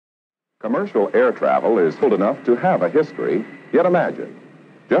Commercial air travel is old enough to have a history, yet imagine.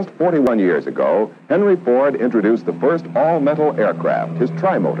 Just 41 years ago, Henry Ford introduced the first all-metal aircraft, his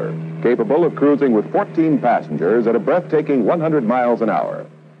trimotor, capable of cruising with 14 passengers at a breathtaking 100 miles an hour.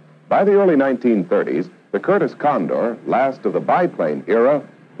 By the early 1930s, the Curtiss Condor, last of the biplane era,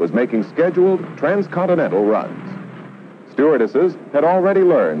 was making scheduled transcontinental runs. Stewardesses had already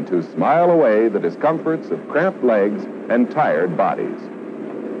learned to smile away the discomforts of cramped legs and tired bodies.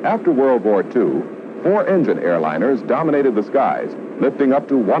 After World War II, 4-engine airliners dominated the skies, lifting up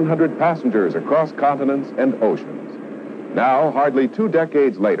to 100 passengers across continents and oceans. Now, hardly 2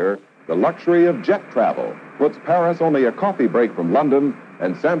 decades later, the luxury of jet travel puts Paris only a coffee break from London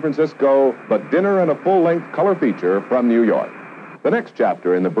and San Francisco but dinner and a full-length color feature from New York. The next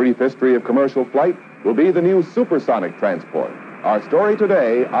chapter in the brief history of commercial flight will be the new supersonic transport. Our story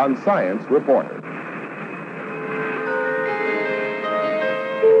today on Science Reporter.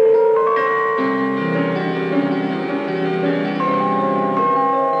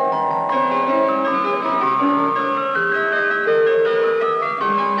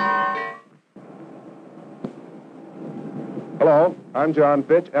 Hello, I'm John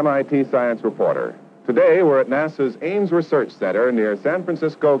Fitch, MIT Science Reporter. Today, we're at NASA's Ames Research Center near San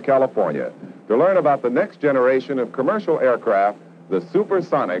Francisco, California, to learn about the next generation of commercial aircraft, the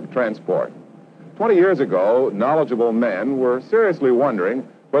supersonic transport. 20 years ago, knowledgeable men were seriously wondering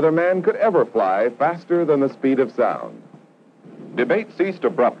whether man could ever fly faster than the speed of sound. Debate ceased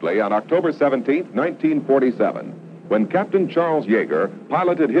abruptly on October 17, 1947, when Captain Charles Yeager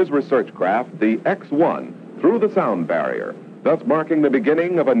piloted his research craft, the X-1, through the sound barrier, thus marking the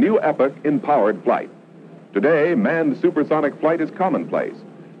beginning of a new epoch in powered flight. Today, manned supersonic flight is commonplace.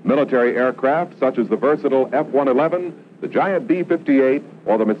 Military aircraft such as the versatile F-111, the giant B-58,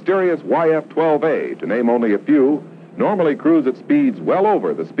 or the mysterious YF-12A, to name only a few, normally cruise at speeds well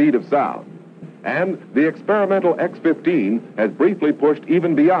over the speed of sound. And the experimental X-15 has briefly pushed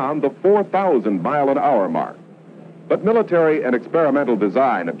even beyond the 4,000-mile-an-hour mark. But military and experimental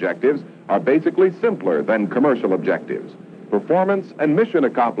design objectives are basically simpler than commercial objectives. Performance and mission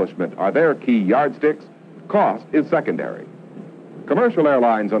accomplishment are their key yardsticks. Cost is secondary. Commercial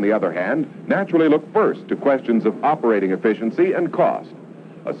airlines, on the other hand, naturally look first to questions of operating efficiency and cost.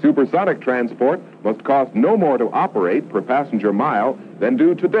 A supersonic transport must cost no more to operate per passenger mile than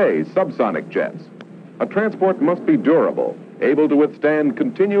do today's subsonic jets. A transport must be durable, able to withstand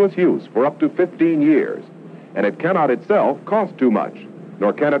continuous use for up to 15 years. And it cannot itself cost too much,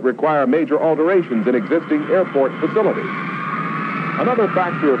 nor can it require major alterations in existing airport facilities. Another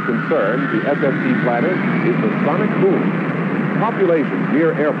factor of concern to SST planners is the sonic boom. Populations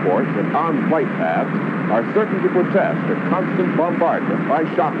near airports and on flight paths are certain to protest a constant bombardment by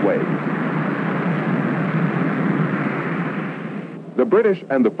shock waves. The British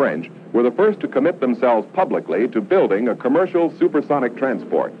and the French were the first to commit themselves publicly to building a commercial supersonic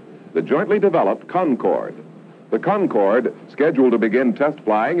transport, the jointly developed Concorde. The Concorde, scheduled to begin test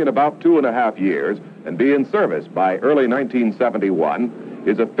flying in about 2.5 years and be in service by early 1971,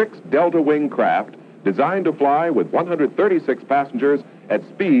 is a fixed delta-wing craft designed to fly with 136 passengers at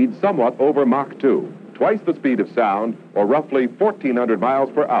speeds somewhat over Mach 2, twice the speed of sound, or roughly 1,400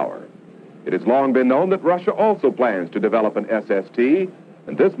 miles per hour. It has long been known that Russia also plans to develop an SST,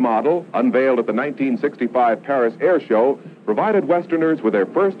 and this model, unveiled at the 1965 Paris Air Show, provided Westerners with their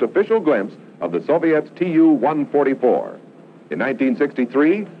first official glimpse of the Soviets' Tu-144. In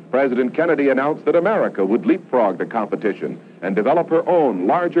 1963, President Kennedy announced that America would leapfrog the competition and develop her own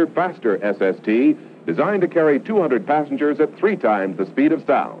larger, faster SST designed to carry 200 passengers at 3 times the speed of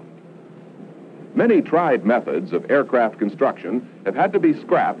sound. Many tried methods of aircraft construction have had to be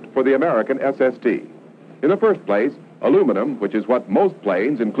scrapped for the American SST. In the first place, aluminum, which is what most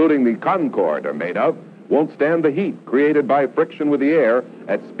planes, including the Concorde, are made of, won't stand the heat created by friction with the air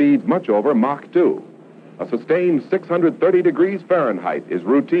at speeds much over Mach 2. A sustained 630 degrees Fahrenheit is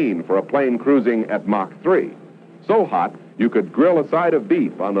routine for a plane cruising at Mach 3. So hot, you could grill a side of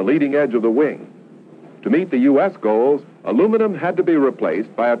beef on the leading edge of the wing. To meet the U.S. goals, aluminum had to be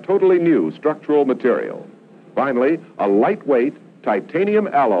replaced by a totally new structural material. Finally, a lightweight titanium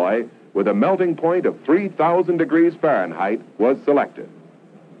alloy with a melting point of 3,000 degrees Fahrenheit was selected.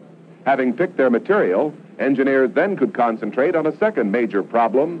 Having picked their material, engineers then could concentrate on a second major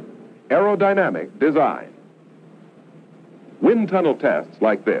problem, aerodynamic design. Wind tunnel tests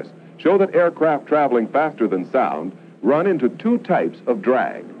like this show that aircraft traveling faster than sound run into 2 types of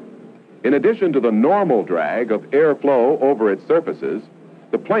drag. In addition to the normal drag of airflow over its surfaces,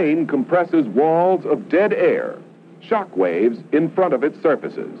 the plane compresses walls of dead air, shock waves in front of its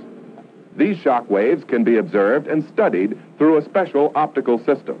surfaces. These shock waves can be observed and studied through a special optical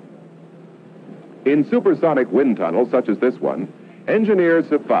system. In supersonic wind tunnels such as this one, engineers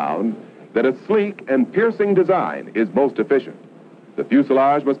have found that a sleek and piercing design is most efficient. The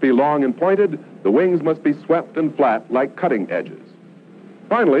fuselage must be long and pointed, the wings must be swept and flat like cutting edges.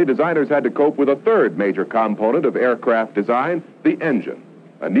 Finally, designers had to cope with a third major component of aircraft design, the engine.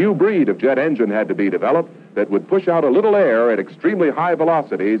 A new breed of jet engine had to be developed that would push out a little air at extremely high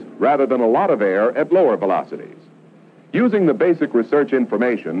velocities rather than a lot of air at lower velocities. Using the basic research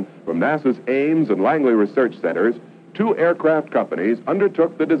information from NASA's Ames and Langley research centers, two aircraft companies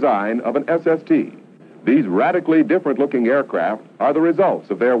undertook the design of an SST. These radically different-looking aircraft are the results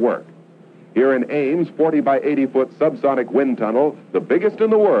of their work. Here in Ames' 40 by 80-foot subsonic wind tunnel, the biggest in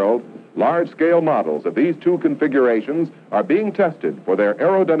the world, large-scale models of these two configurations are being tested for their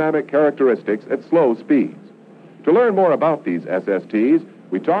aerodynamic characteristics at slow speeds. To learn more about these SSTs,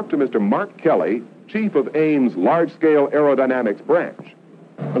 we talked to Mr. Mark Kelly, chief of Ames' large-scale aerodynamics branch.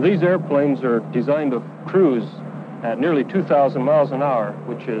 These airplanes are designed to cruise at nearly 2,000 miles an hour,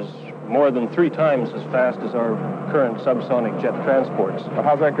 which is more than 3 times as fast as our current subsonic jet transports. Well,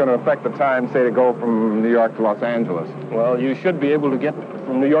 how's that going to affect the time, say, to go from New York to Los Angeles? Well, you should be able to get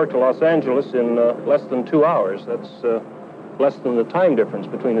from New York to Los Angeles in less than 2 hours. That's less than the time difference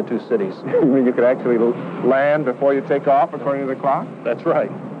between the two cities. You mean you could actually land before you take off, according to the clock? That's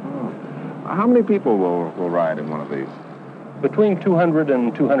right. How many people will ride in one of these? Between 200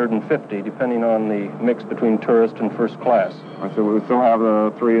 and 250, depending on the mix between tourist and first class. So we still have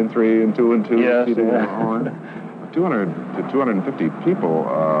the 3 and 3 and 2 and 2? Yes. 200 to 250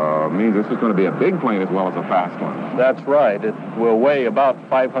 people means this is going to be a big plane as well as a fast one. That's right. It will weigh about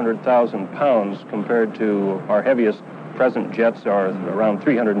 500,000 pounds compared to our heaviest present jets are around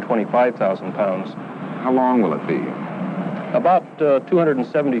 325,000 pounds. How long will it be? About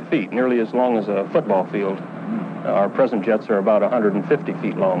 270 feet, nearly as long as a football field. Our present jets are about 150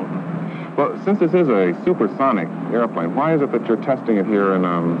 feet long. Well, since this is a supersonic airplane, why is it that you're testing it here in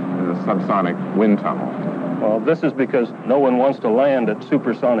a subsonic wind tunnel? Well, this is because no one wants to land at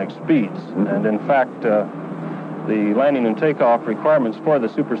supersonic speeds. And in fact, the landing and takeoff requirements for the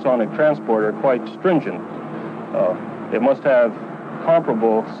supersonic transport are quite stringent. It must have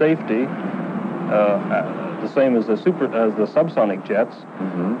comparable safety, the same as the subsonic jets,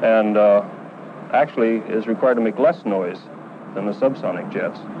 and actually is required to make less noise than the subsonic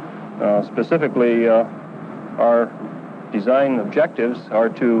jets. Specifically, our design objectives are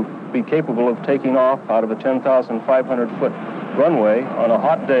to be capable of taking off out of a 10,500-foot runway on a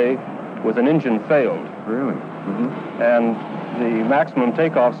hot day with an engine failed. Really? And the maximum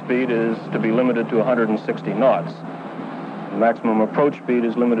takeoff speed is to be limited to 160 knots. The maximum approach speed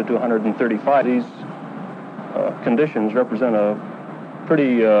is limited to 135. These conditions represent a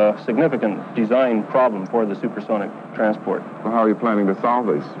pretty significant design problem for the supersonic transport. Well, how are you planning to solve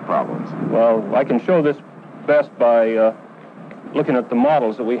these problems? Well, I can show this best by looking at the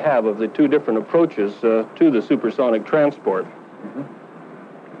models that we have of the two different approaches to the supersonic transport.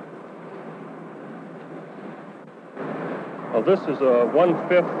 Well, this is a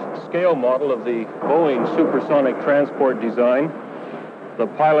 1/5 scale model of the Boeing supersonic transport design. The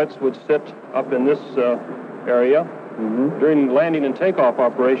pilots would sit up in this area. During landing and takeoff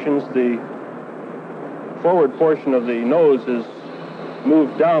operations, the forward portion of the nose is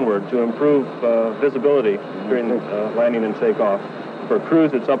moved downward to improve visibility during landing and takeoff. For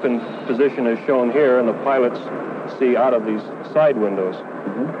cruise, it's up in position as shown here, and the pilots see out of these side windows.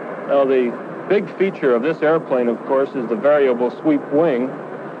 Now, the big feature of this airplane, of course, is the variable sweep wing,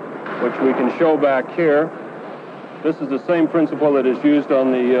 which we can show back here. This is the same principle that is used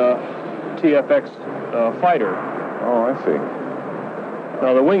on the TFX fighter. Oh, I see.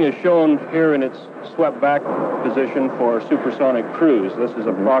 Now, the wing is shown here in its swept back position for supersonic cruise. This is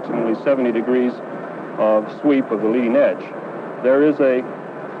approximately 70 degrees of sweep of the leading edge. There is a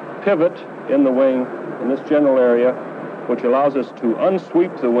pivot in the wing in this general area, which allows us to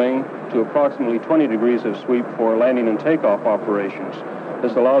unsweep the wing to approximately 20 degrees of sweep for landing and takeoff operations.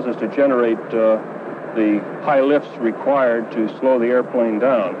 This allows us to generate the high lifts required to slow the airplane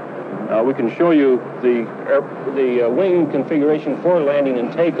down. We can show you the wing configuration for landing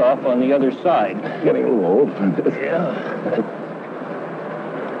and takeoff on the other side. Getting a little old for this. Yeah.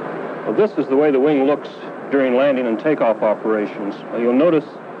 Well, this is the way the wing looks during landing and takeoff operations. You'll notice,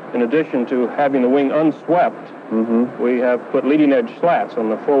 in addition to having the wing unswept, we have put leading edge slats on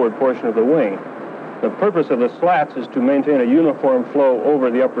the forward portion of the wing. The purpose of the slats is to maintain a uniform flow over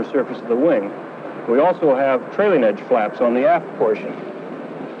the upper surface of the wing. We also have trailing edge flaps on the aft portion.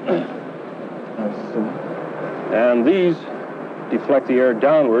 And these deflect the air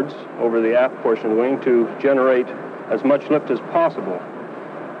downwards over the aft portion of the wing to generate as much lift as possible.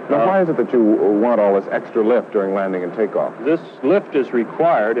 Now, why is it that you want all this extra lift during landing and takeoff? This lift is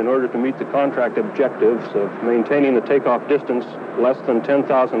required in order to meet the contract objectives of maintaining the takeoff distance less than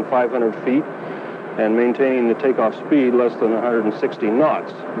 10,500 feet and maintaining the takeoff speed less than 160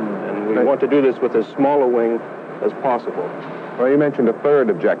 knots. And we want to do this with as small a wing as possible. Well, you mentioned a third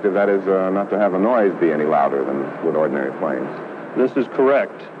objective, that is not to have a noise be any louder than with ordinary planes. This is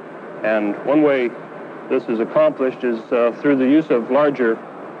correct. And one way this is accomplished is through the use of larger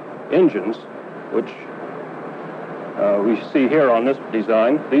engines, which we see here on this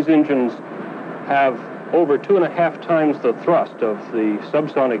design. These engines have over 2.5 times the thrust of the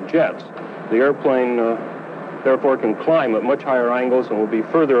subsonic jets. The airplane, therefore, can climb at much higher angles and will be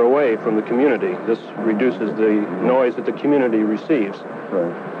further away from the community. This reduces the noise that the community receives.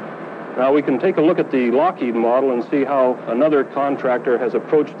 Right. Now, we can take a look at the Lockheed model and see how another contractor has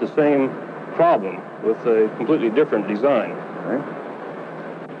approached the same problem with a completely different design. Right.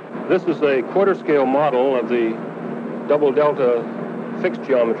 This is a quarter-scale model of the double delta fixed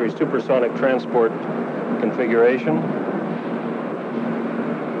geometry supersonic transport configuration.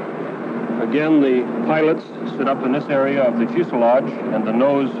 Again, the pilots sit up in this area of the fuselage, and the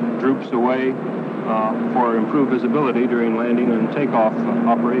nose droops away for improved visibility during landing and takeoff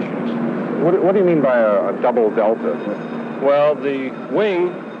operations. What do you mean by a double delta? Well, the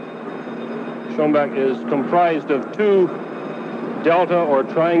wing, shown back, is comprised of two delta or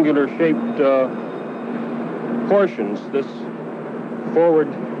triangular-shaped portions. This forward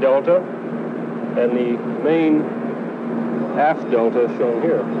delta and the main aft delta shown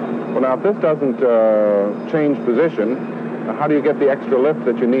here. Well, now, if this doesn't change position, how do you get the extra lift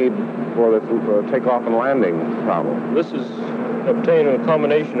that you need for this takeoff and landing problem? This is obtained in a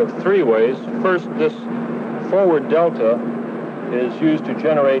combination of three ways. First, this forward delta is used to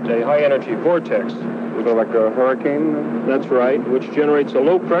generate a high-energy vortex. So like a hurricane? That's right, which generates a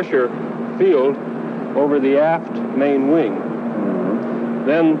low-pressure field over the aft main wing. Mm-hmm.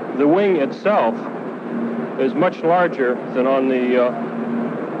 Then the wing itself is much larger than on the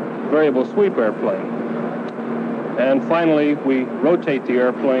variable sweep airplane. And finally, we rotate the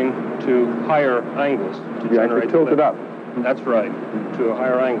airplane to higher angles to generate tilt it up. That's right, to a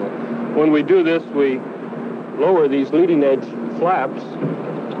higher angle. When we do this, we lower these leading edge flaps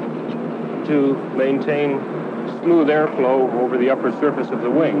to maintain smooth airflow over the upper surface of the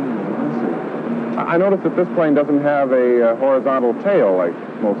wing. I noticed that this plane doesn't have a horizontal tail like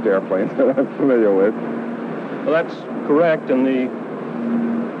most airplanes that I'm familiar with. Well, that's correct, and the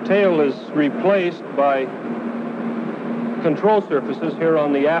tail is replaced by control surfaces here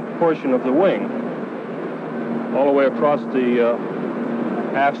on the aft portion of the wing, all the way across the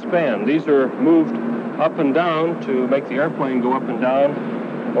aft span. These are moved up and down to make the airplane go up and down,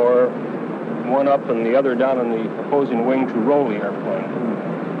 or one up and the other down on the opposing wing to roll the airplane.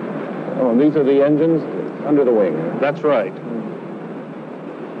 Oh, and these are the engines under the wing? That's right.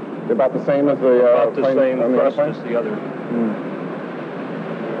 They're about the same as the about the plane same on the thrust airplane? as the other.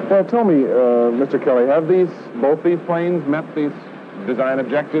 Well, tell me, Mr. Kelly, have both these planes met these design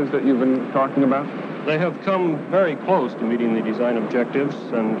objectives that you've been talking about? They have come very close to meeting the design objectives,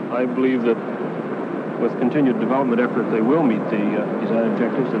 and I believe that with continued development effort, they will meet the design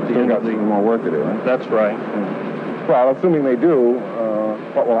objectives at the end of the... some more work to do, right? That's right. Well, assuming they do,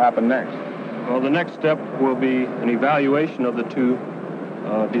 what will happen next? Well, the next step will be an evaluation of the two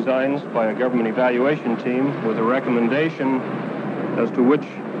designs by a government evaluation team with a recommendation as to which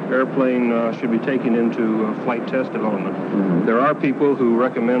airplane should be taken into flight test development. Mm-hmm. There are people who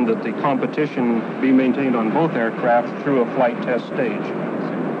recommend that the competition be maintained on both aircraft through a flight test stage.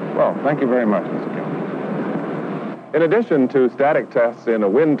 Well, thank you very much, Mr. Kelly. In addition to static tests in a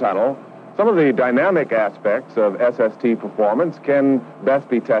wind tunnel, some of the dynamic aspects of SST performance can best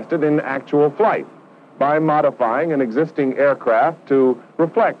be tested in actual flight by modifying an existing aircraft to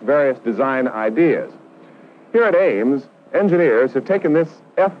reflect various design ideas. Here at Ames, engineers have taken this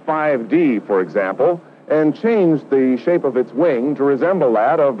F-5D, for example, and changed the shape of its wing to resemble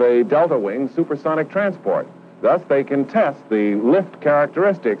that of a delta wing supersonic transport. Thus, they can test the lift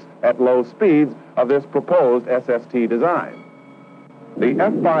characteristics at low speeds of this proposed SST design. The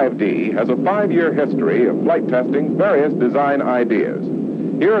F-5D has a 5-year history of flight testing various design ideas.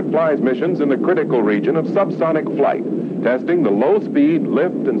 Here it flies missions in the critical region of subsonic flight, testing the low-speed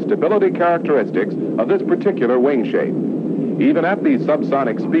lift and stability characteristics of this particular wing shape. Even at these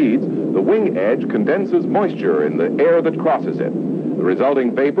subsonic speeds, the wing edge condenses moisture in the air that crosses it. The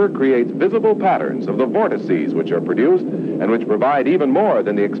resulting vapor creates visible patterns of the vortices which are produced and which provide even more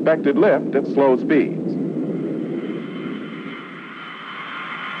than the expected lift at slow speeds.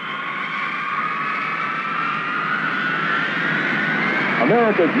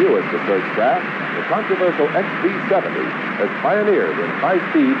 America's newest research craft, the controversial XB-70, has pioneered in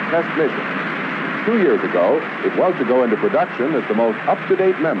high-speed test missions. 2 years ago, it was to go into production as the most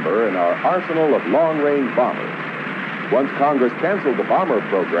up-to-date member in our arsenal of long-range bombers. Once Congress canceled the bomber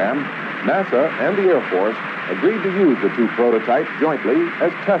program, NASA and the Air Force agreed to use the two prototypes jointly as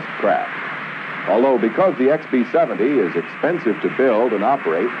test craft. Although because the XB-70 is expensive to build and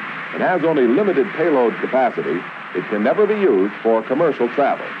operate and has only limited payload capacity, it can never be used for commercial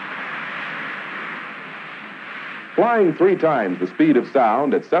travel. Flying 3 times the speed of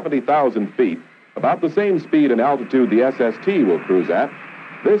sound at 70,000 feet, about the same speed and altitude the SST will cruise at,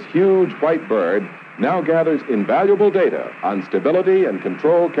 this huge white bird now gathers invaluable data on stability and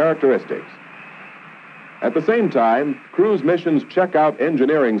control characteristics. At the same time, cruise missions check out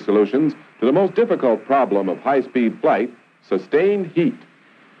engineering solutions to the most difficult problem of high-speed flight, sustained heat.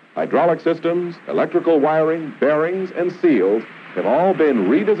 Hydraulic systems, electrical wiring, bearings, and seals have all been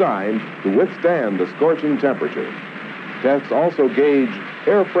redesigned to withstand the scorching temperatures. Tests also gauge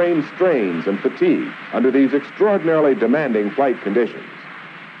airframe strains and fatigue under these extraordinarily demanding flight conditions.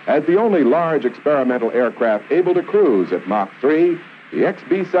 As the only large experimental aircraft able to cruise at Mach 3, the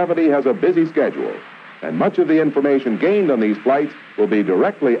XB-70 has a busy schedule, and much of the information gained on these flights will be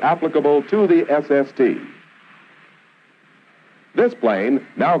directly applicable to the SST. This plane,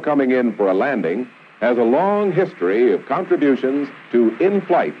 now coming in for a landing, has a long history of contributions to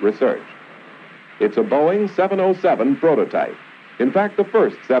in-flight research. It's a Boeing 707 prototype. In fact, the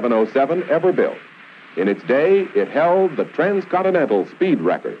first 707 ever built. In its day, it held the transcontinental speed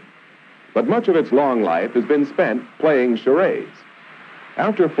record. But much of its long life has been spent playing charades.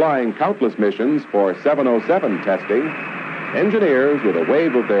 After flying countless missions for 707 testing, engineers, with a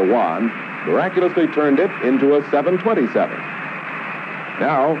wave of their wand, miraculously turned it into a 727.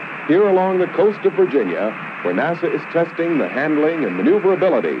 Now, here along the coast of Virginia, where NASA is testing the handling and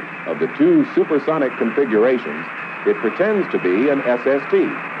maneuverability of the two supersonic configurations, it pretends to be an SST.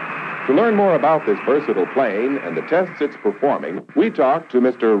 To learn more about this versatile plane and the tests it's performing, we talked to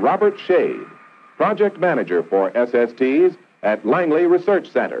Mr. Robert Shade, project manager for SSTs at Langley Research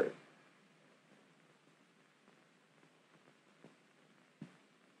Center.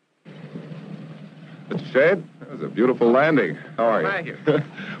 Mr. Shade, that was a beautiful landing. How are you? Thank you.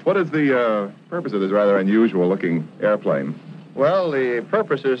 What is the purpose of this rather unusual-looking airplane? Well, the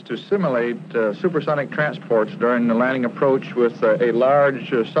purpose is to simulate supersonic transports during the landing approach with a large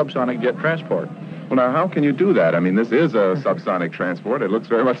subsonic jet transport. Well, now, how can you do that? I mean, this is a subsonic transport. It looks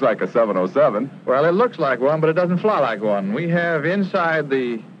very much like a 707. Well, it looks like one, but it doesn't fly like one. We have inside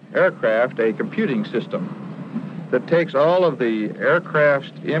the aircraft a computing system that takes all of the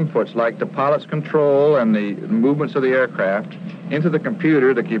aircraft's inputs, like the pilot's control and the movements of the aircraft, into the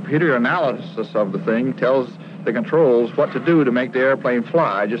computer. The computer analysis of the thing tells the controls what to do to make the airplane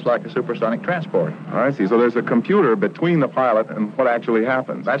fly, just like a supersonic transport. I see. So there's a computer between the pilot and what actually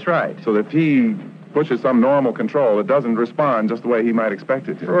happens. That's right. So that if he pushes some normal control, it doesn't respond just the way he might expect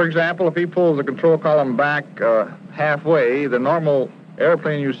it to. For example, if he pulls the control column back halfway, the normal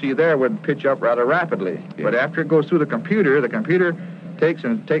airplane you see there would pitch up rather rapidly. Yeah. But after it goes through the computer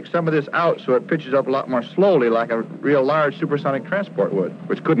takes some of this out, so it pitches up a lot more slowly, like a real large supersonic transport would.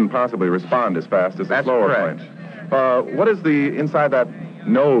 Which couldn't possibly respond as fast as a That's slower correct. plane. What is the inside that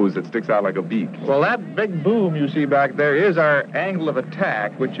nose that sticks out like a beak? Well, that big boom you see back there is our angle of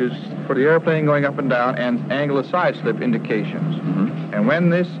attack, which is for the airplane going up and down, and angle of side slip indications. Mm-hmm. And when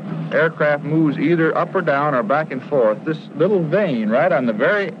this aircraft moves either up or down or back and forth, this little vein right on the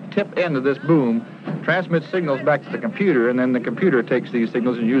very tip end of this boom transmits signals back to the computer, and then the computer takes these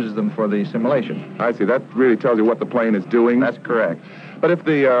signals and uses them for the simulation. I see. That really tells you what the plane is doing. That's correct. But if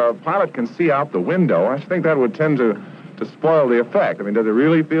the pilot can see out the window, I think that would tend to spoil the effect. I mean, does it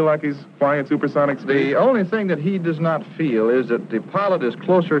really feel like he's flying at supersonic speed? The only thing that he does not feel is that the pilot is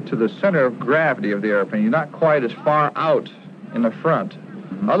closer to the center of gravity of the airplane. He's not quite as far out in the front.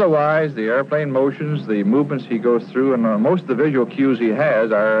 Otherwise, the airplane motions, the movements he goes through, and most of the visual cues he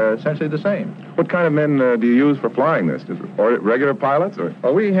has are essentially the same. What kind of men do you use for flying this? Or regular pilots? Or?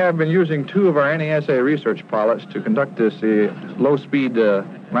 Well, we have been using 2 of our NASA research pilots to conduct this low-speed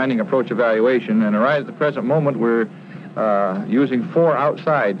landing approach evaluation, and right at the present moment, we're using 4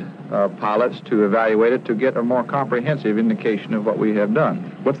 outside pilots to evaluate it to get a more comprehensive indication of what we have done.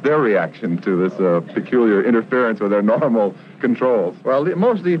 What's their reaction to this peculiar interference with their normal controls? Well,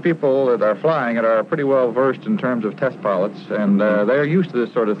 most of these people that are flying it are pretty well versed in terms of test pilots, and they're used to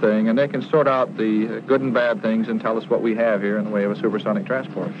this sort of thing, and they can sort out the good and bad things and tell us what we have here in the way of a supersonic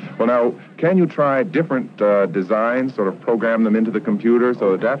transport. Well, now, can you try different designs, sort of program them into the computer?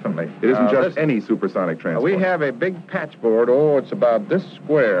 So definitely. It isn't just any supersonic transport. We have a big pattern patchboard, oh, it's about this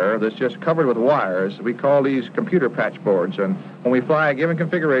square that's just covered with wires. We call these computer patchboards. And when we fly a given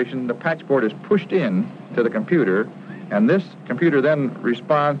configuration, the patchboard is pushed in to the computer, and this computer then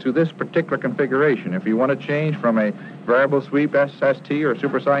responds to this particular configuration. If you want to change from a variable sweep SST or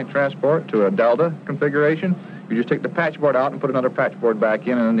supersonic transport to a delta configuration, you just take the patchboard out and put another patchboard back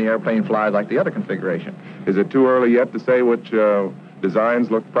in, and then the airplane flies like the other configuration. Is it too early yet to say which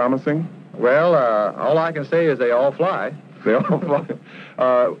designs look promising? Well, all I can say is they all fly. They all fly.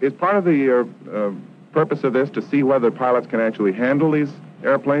 Is part of the purpose of this to see whether pilots can actually handle these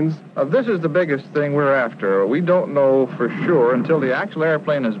airplanes? This is the biggest thing we're after. We don't know for sure until the actual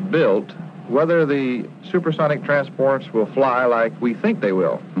airplane is built whether the supersonic transports will fly like we think they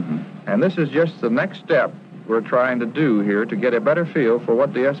will. Mm-hmm. And this is just the next step we're trying to do here to get a better feel for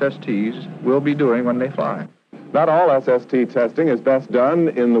what the SSTs will be doing when they fly. Not all SST testing is best done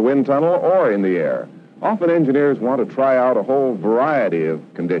in the wind tunnel or in the air. Often engineers want to try out a whole variety of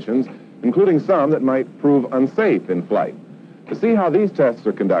conditions, including some that might prove unsafe in flight. To see how these tests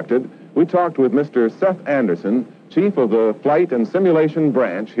are conducted, we talked with Mr. Seth Anderson, chief of the Flight and Simulation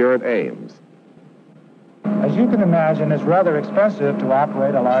Branch here at Ames. As you can imagine, it's rather expensive to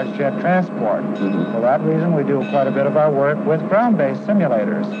operate a large jet transport. For that reason, we do quite a bit of our work with ground-based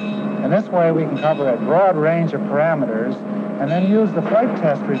simulators. In this way, we can cover a broad range of parameters and then use the flight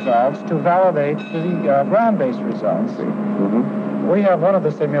test results to validate the ground-based results. We have one of the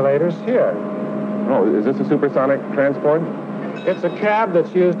simulators here. Oh, is this a supersonic transport? It's a cab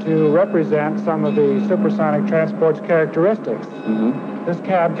that's used to represent some of the supersonic transport's characteristics. This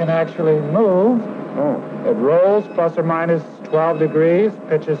cab can actually move. It rolls plus or minus 12 degrees,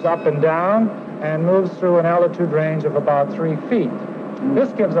 pitches up and down, and moves through an altitude range of about 3 feet.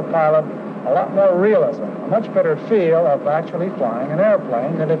 This gives a pilot a lot more realism, a much better feel of actually flying an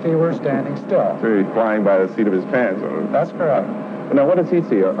airplane than if he were standing still. So he's flying by the seat of his pants. That's correct. Now, what does he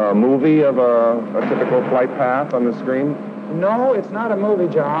see? A movie of a typical flight path on the screen? No, it's not a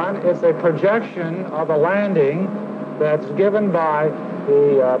movie, John. It's a projection of a landing that's given by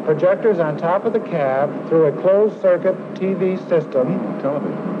the projectors on top of the cab through a closed-circuit TV system.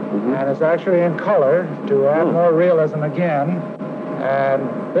 Television. And it's actually in color to add more realism again.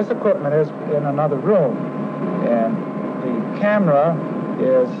 And this equipment is in another room. And the camera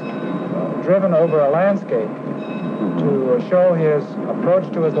is driven over a landscape to show his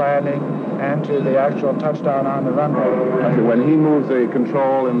approach to his landing and to the actual touchdown on the runway. When he moves the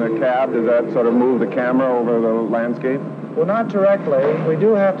control in the cab, does that sort of move the camera over the landscape? Well, not directly. We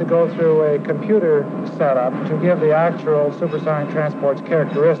do have to go through a computer setup to give the actual supersonic transport's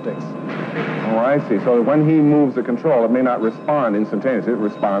characteristics. Oh, I see. So when he moves the control, it may not respond instantaneously. It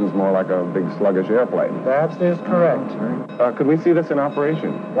responds more like a big sluggish airplane. That is correct. Could we see this in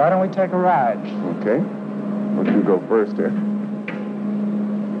operation? Why don't we take a ride? Okay. Would you go first here?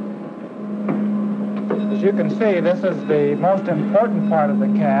 As you can see, this is the most important part of the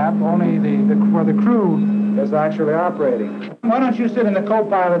cab, only where the crew is actually operating. Why don't you sit in the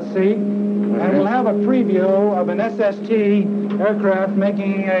co-pilot seat, and we'll have a preview of an SST aircraft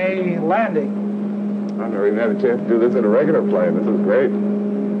making a landing. I've never even had a chance to do this in a regular plane. This is great.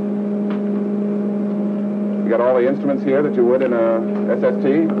 You got all the instruments here that you would in a SST?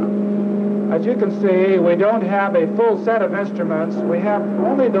 As you can see, we don't have a full set of instruments. We have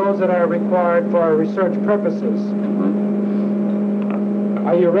only those that are required for our research purposes.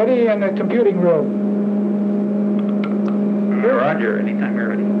 Are you ready in the computing room? Roger, anytime you're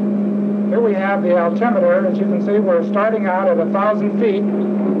ready. Here we have the altimeter. As you can see, we're starting out at 1,000 feet.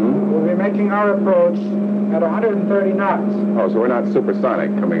 We'll be making our approach at 130 knots. Oh, so we're not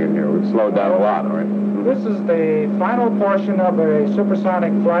supersonic coming in here. We've slowed down a lot, all right? This is the final portion of a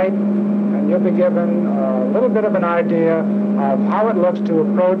supersonic flight, and you'll be given a little bit of an idea of how it looks to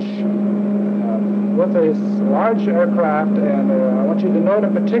approach with this large aircraft, and I want you to note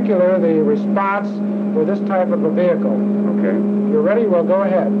in particular the response for this type of a vehicle. Okay. If you're ready, we'll go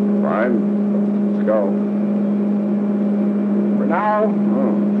ahead. Fine. Let's go. We're now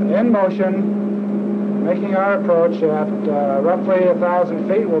in motion, making our approach at roughly 1,000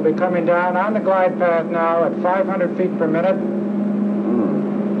 feet. We'll be coming down on the glide path now at 500 feet per minute.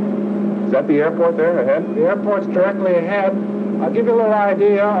 Is that the airport there ahead? The airport's directly ahead. I'll give you a little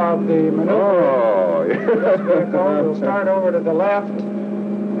idea of the maneuver. Oh, yeah. This vehicle. We'll start over to the left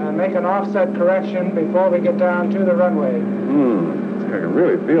and make an offset correction before we get down to the runway. I can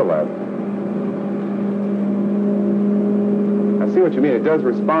really feel that. I see what you mean. It does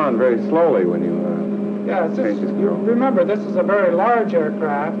respond very slowly when you you remember, this is a very large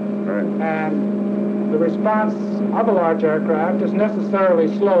aircraft, right. And the response of a large aircraft is necessarily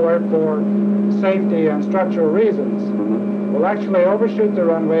slower for safety and structural reasons, we'll actually overshoot the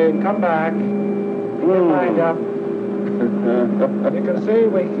runway and come back, get lined up. You can see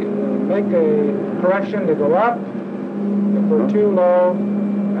we make a correction to go up if we're too low,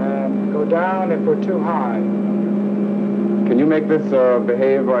 and go down if we're too high. Can you make this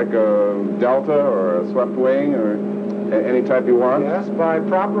behave like a delta or a swept wing or any type you want? Yes, by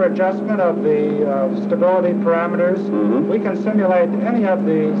proper adjustment of the stability parameters, we can simulate any of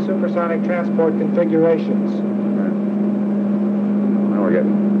the supersonic transport configurations. Now we're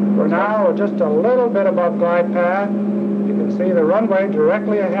getting... For now, we're just a little bit above glide path. You can see the runway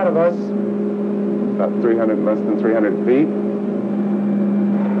directly ahead of us. About less than 300 feet.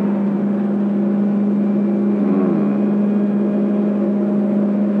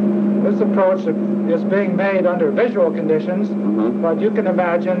 This approach is being made under visual conditions, but you can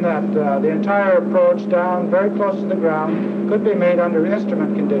imagine that the entire approach down very close to the ground could be made under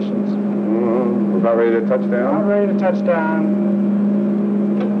instrument conditions. We're about ready to touch down? About ready to touch down.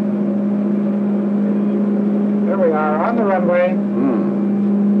 There we are on the runway.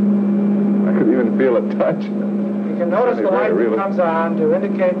 I couldn't even feel it touch. You can notice the light that comes on to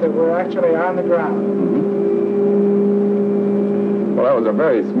indicate that we're actually on the ground. Well, that was a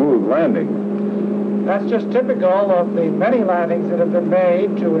very smooth landing. That's just typical of the many landings that have been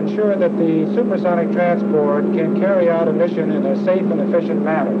made to ensure that the supersonic transport can carry out a mission in a safe and efficient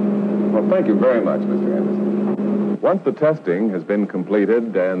manner. Well, thank you very much, Mr. Anderson. Once the testing has been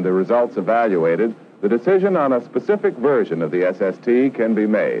completed and the results evaluated, the decision on a specific version of the SST can be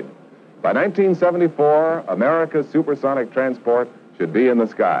made. By 1974, America's supersonic transport should be in the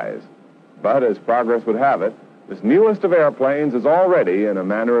skies. But as progress would have it, this newest of airplanes is already, in a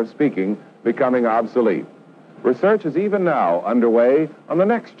manner of speaking, becoming obsolete. Research is even now underway on the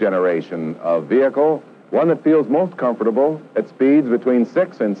next generation of vehicle, one that feels most comfortable at speeds between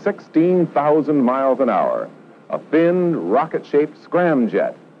 6,000 and 16,000 miles an hour. A thin, rocket-shaped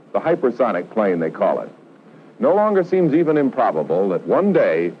scramjet, the hypersonic plane they call it. No longer seems even improbable that one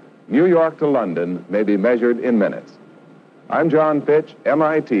day, New York to London may be measured in minutes. I'm John Fitch,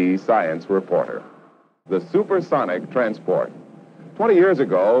 MIT science reporter. The supersonic transport. 20 years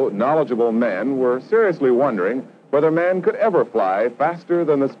ago, knowledgeable men were seriously wondering whether man could ever fly faster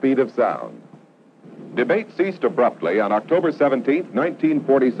than the speed of sound. Debate ceased abruptly on October 17,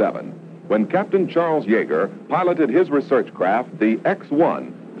 1947, when Captain Charles Yeager piloted his research craft, the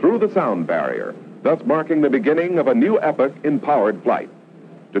X-1, through the sound barrier, thus marking the beginning of a new epoch in powered flight.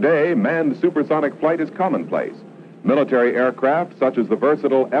 Today, manned supersonic flight is commonplace. Military aircraft such as the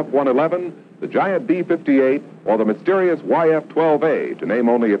versatile F-111, the giant B-58, or the mysterious YF-12A, to name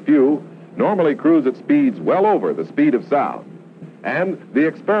only a few, normally cruise at speeds well over the speed of sound. And the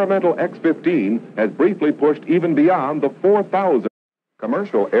experimental X-15 has briefly pushed even beyond the 4,000.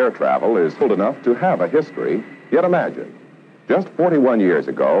 Commercial air travel is old enough to have a history, yet imagine. Just 41 years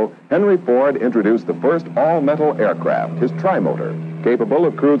ago, Henry Ford introduced the first all-metal aircraft, his trimotor, capable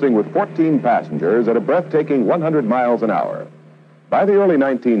of cruising with 14 passengers at a breathtaking 100 miles an hour. By the early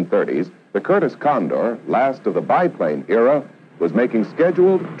 1930s, the Curtiss Condor, last of the biplane era, was making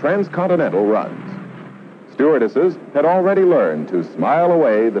scheduled transcontinental runs. Stewardesses had already learned to smile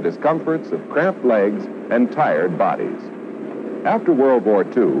away the discomforts of cramped legs and tired bodies. After World War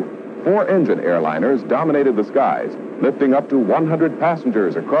II, 4-engine airliners dominated the skies, lifting up to 100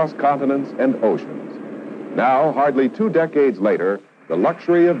 passengers across continents and oceans. Now, hardly 2 decades later, the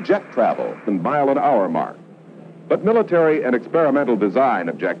luxury of jet travel and mile-an-hour mark. But military and experimental design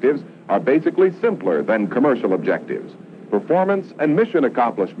objectives are basically simpler than commercial objectives. Performance and mission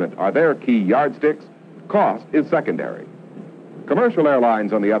accomplishment are their key yardsticks. Cost is secondary. Commercial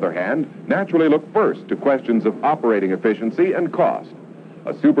airlines, on the other hand, naturally look first to questions of operating efficiency and cost.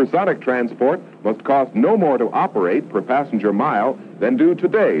 A supersonic transport must cost no more to operate per passenger mile than do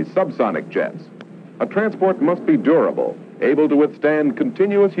today's subsonic jets. A transport must be durable, able to withstand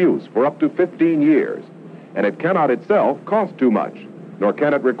continuous use for up to 15 years. And it cannot itself cost too much, nor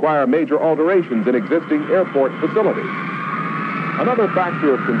can it require major alterations in existing airport facilities. Another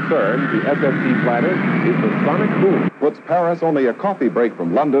factor of concern to SST planners is the sonic boom. Puts Paris only a coffee break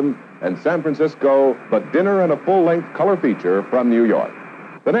from London, and San Francisco, but dinner and a full-length color feature from New York.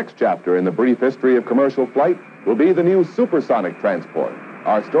 The next chapter in the brief history of commercial flight will be the new supersonic transport.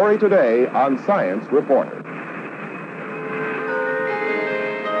 Our story today on Science Reporter.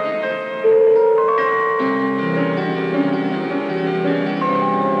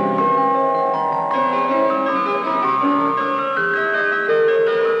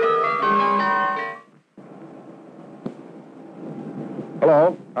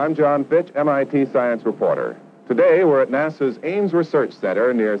 Hello, I'm John Fitch, MIT science reporter. Today, we're at NASA's Ames Research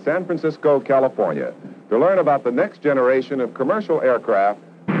Center near San Francisco, California, to learn about the next generation of commercial aircraft.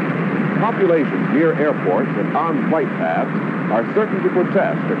 Populations near airports and on flight paths are certain to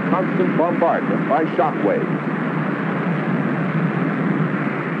protest a constant bombardment by shock waves.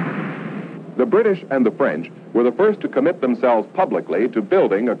 The British and the French were the first to commit themselves publicly to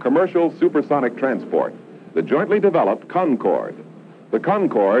building a commercial supersonic transport, the jointly developed Concorde. The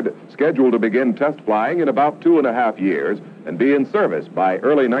Concorde, scheduled to begin test flying in about 2.5 years and be in service by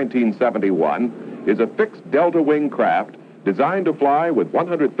early 1971, is a fixed delta-wing craft designed to fly with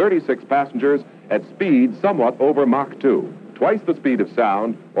 136 passengers at speeds somewhat over Mach 2, twice the speed of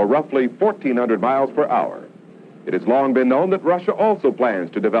sound, or roughly 1,400 miles per hour. It has long been known that Russia also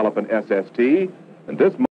plans to develop an SST, and this